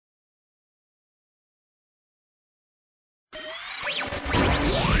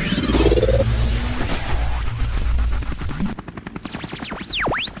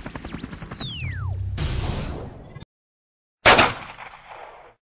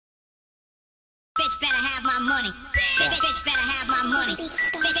money. Bitch better have my money.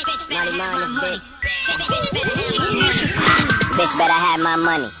 Bitch better have my money. Bitch better have my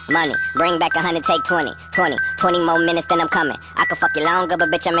money, money. Bring back 100, take 20, 20 more minutes, then I'm coming. I could fuck you longer,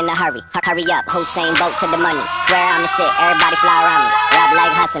 but bitch, I'm in a hurry. Hurry up, Hussein, boat to the money. Swear I'm the shit, everybody fly around me. Rap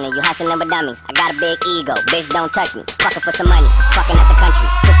like hustling, you hustling with dummies. I got a big ego, bitch, don't touch me. Fucking for some money, fucking at the country.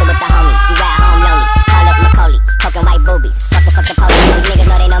 Twisted with the homies, you at home lonely. Call up Macaulay, poking white boobies. Fuck the police, these niggas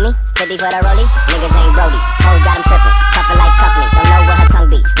know they know me. 50 for the rollie, niggas ain't brodies. Hoes got them tripping, cuffing like cufflinks. Don't know what her tongue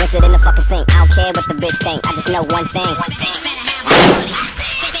be, rinse it in the fucking sink. I don't care what the bitch think, I just know one thing. Bitch better have my money.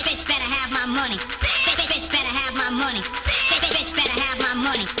 Bitch better have my money. Bitch better have my money. Bitch better have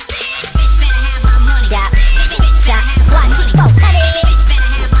my money. Yeah. Bitch better have my money. Bitch better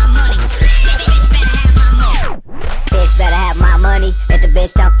have my money. Bitch better have my money. Bitch better have my money. If the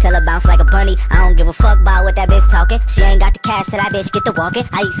bitch don't, tell her bounce like a bunny. I don't give a fuck about what that bitch talking. She ain't got the cash, so that bitch get to walking.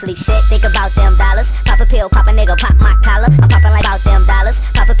 I eat, sleep, shit, think about them dollars. Pop a pill, pop a nigga, pop my collar. I'm popping like about them dollars.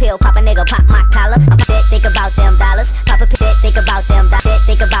 Pop a pill, pop a nigga, pop my collar. I'm shit, think about them dollars. Pop a shit, think about them dollars. Shit,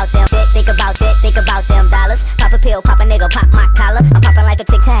 think about them. Shit, think about shit, think about them dollars. Pop a pill, pop a nigga, pop my collar. I'm popping like a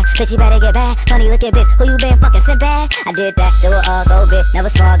tic tac. Bitch, you better get back. Funny looking bitch, who you been fucking sent back? I did that, do it all, go bit. Never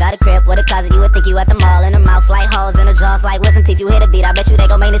small, got a crib with a closet. You would think you at the mall. In the mouth like holes, in the jaws like wisdom teeth. You hit a beat, I bet you they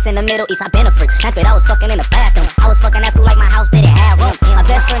gon' make this in the Middle East. I been a freak. That bitch, I was fucking in the bathroom. I was fucking at school like my house didn't have rooms. My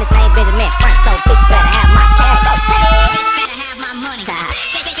best friend is named Benjamin Frank, so bitch better have my cash. Bitch better have my money.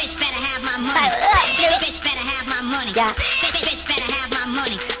 Bitch better have my money. Bitch better have my money. Yeah. Bitch better have my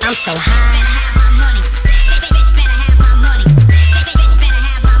money. I'm so Better high. have my money. Bitch better have my money. Bitch better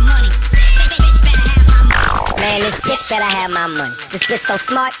have my money. Bitch better have my money. Man, this bitch better have my money. This bitch so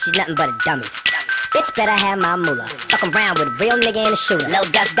smart, she's nothing but a dummy. Bitch better have my moolah. Fuck around with a real nigga and a shooter. Low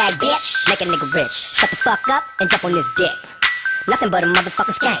dust bag bitch, make a nigga rich. Shut the fuck up and jump on this dick. Nothing but a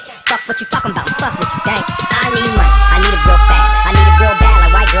motherfucking skank. Fuck what you talking about, fuck what you think. I need money, I need it real fast. I need it real bad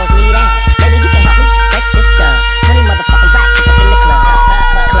like white girls need ass. Maybe you can help me break this dub. 20 motherfucking racks up in the club.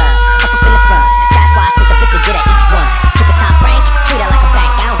 Up in the front. That's why I sent the bitch to get at each one. Keep a top rank, treat her like a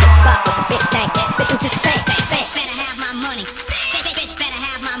bank. I don't give a fuck what the bitch think. Bitch, I'm just saying. Bitch better have my money. Bitch better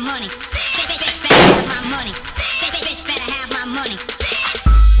have my money. Bitch better have my money. Bitch better have my money.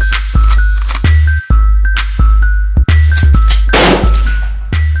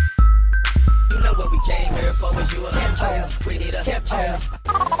 You know what we came here for? Was you a tip trail? We need a tip trail.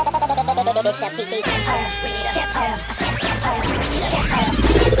 Bishop PT. We need a tip trail.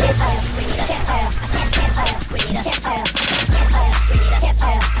 We need a tip trail.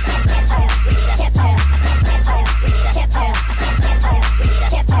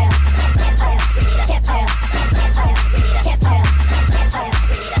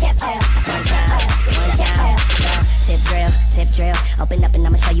 Tip drill, open up and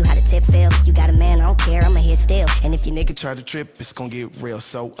I'ma show you how to tip feel. You got a man, I don't care, I'ma hit still. And if you Nigga try to trip, it's gon' get real.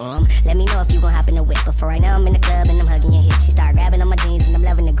 So let me know if you gon' hop in the whip. But for right now, I'm in the club and I'm hugging your hip. She start grabbing on my jeans and I'm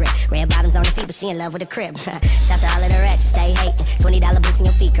loving the grip. Red bottoms on her feet, but she in love with the crib. Shouts to all of the rats, you stay hating. $20 boots in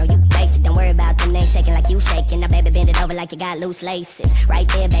your feet, girl, you basic. Don't worry about them, they shaking like you shaking. Now baby, bend it over like you got loose laces. Right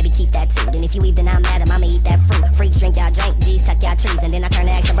there, baby, keep that too. Then if you leave, then I'm mad, I'ma eat that fruit. Freaks drink y'all drink, G's tuck y'all trees. And then I turn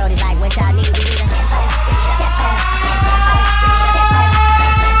to ask the brodies like, what y'all need? We need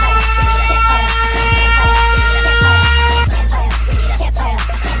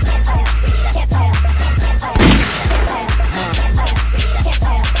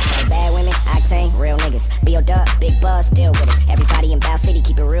real niggas, build up, big buzz, still with us. Everybody in Bow City,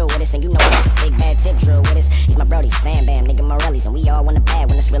 keep it real with us. And you know I got the big bad tip drill with us. He's my brodies, fan bam, nigga Morelli's. And we all want a bad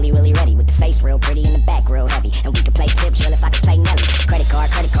when it's really, really ready. With the face real pretty and the back real heavy. And we can play tip drill if I can play Nelly. Credit card,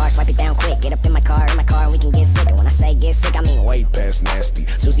 swipe it down quick. Get up in my car, and we can get sick. And when I say get sick, I mean way past nasty.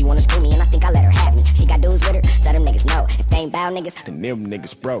 Susie wanna screw me and I think I let her have me. She got dudes with her, tell them niggas no. If they ain't bow niggas, then them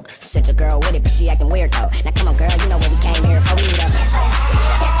niggas broke. Sent your girl with it, but she acting weird though. Now come on girl, you know what we came here for. We need a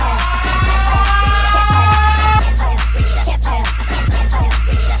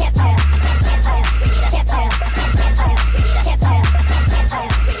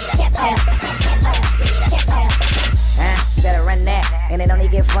better run that, and it only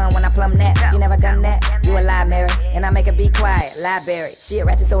get fun when I plumb that. You never done that, you a lie, Mary, and I make her be quiet, library. She a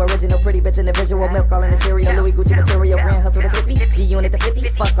ratchet, so original, pretty bitch in the visual, milk all in the cereal, Louis Gucci material, grand hustle the 50, G-Unit the 50,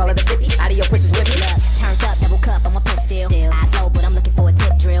 fuck all of the 50, out of your pushes with me. Turned up, double cup, I'm a pimp still. Eyes low, but I'm looking for a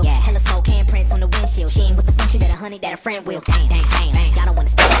tip drill. Yeah, hella smoke, handprints on the windshield. She ain't with the function that a honey that a friend will. Dang, dang, dang, dang. Y'all don't wanna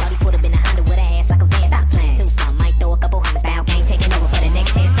stay, thought he put up in the Honda with her ass like a van. Stop playing, two some, might throw a couple hundreds. Bow gang taking over for the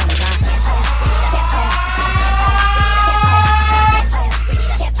next 10 summers,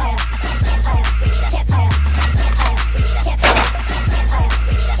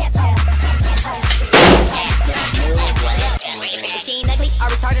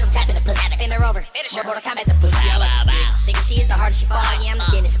 Mortal Kombat the pussy, I like it. Thinking she is the hardest she fall. Yeah, I'm the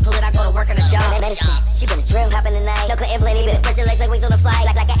dentist. Pull it, I go to work on a job. Medicine, she been a drill, hopping the night. No clear implant, even stretch your legs like wings on a fly.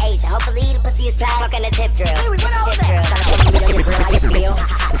 Like an Asian, hopefully the pussy is tight. Talking the tip drill. Tip drill, trying to tell me you don't how you feel.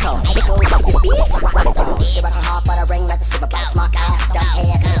 Cold, ice cold, stupid bitch. Rock stone, she working hard for the ring like the Super Bowl. Smart ass, dumb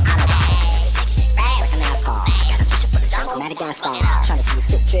head, cause I'm a fast. Like a NASCAR, gotta switch it for the jungle. Madagascar, trying to see you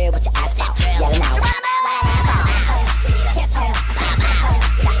tip drill, what your ass out. Yelling out.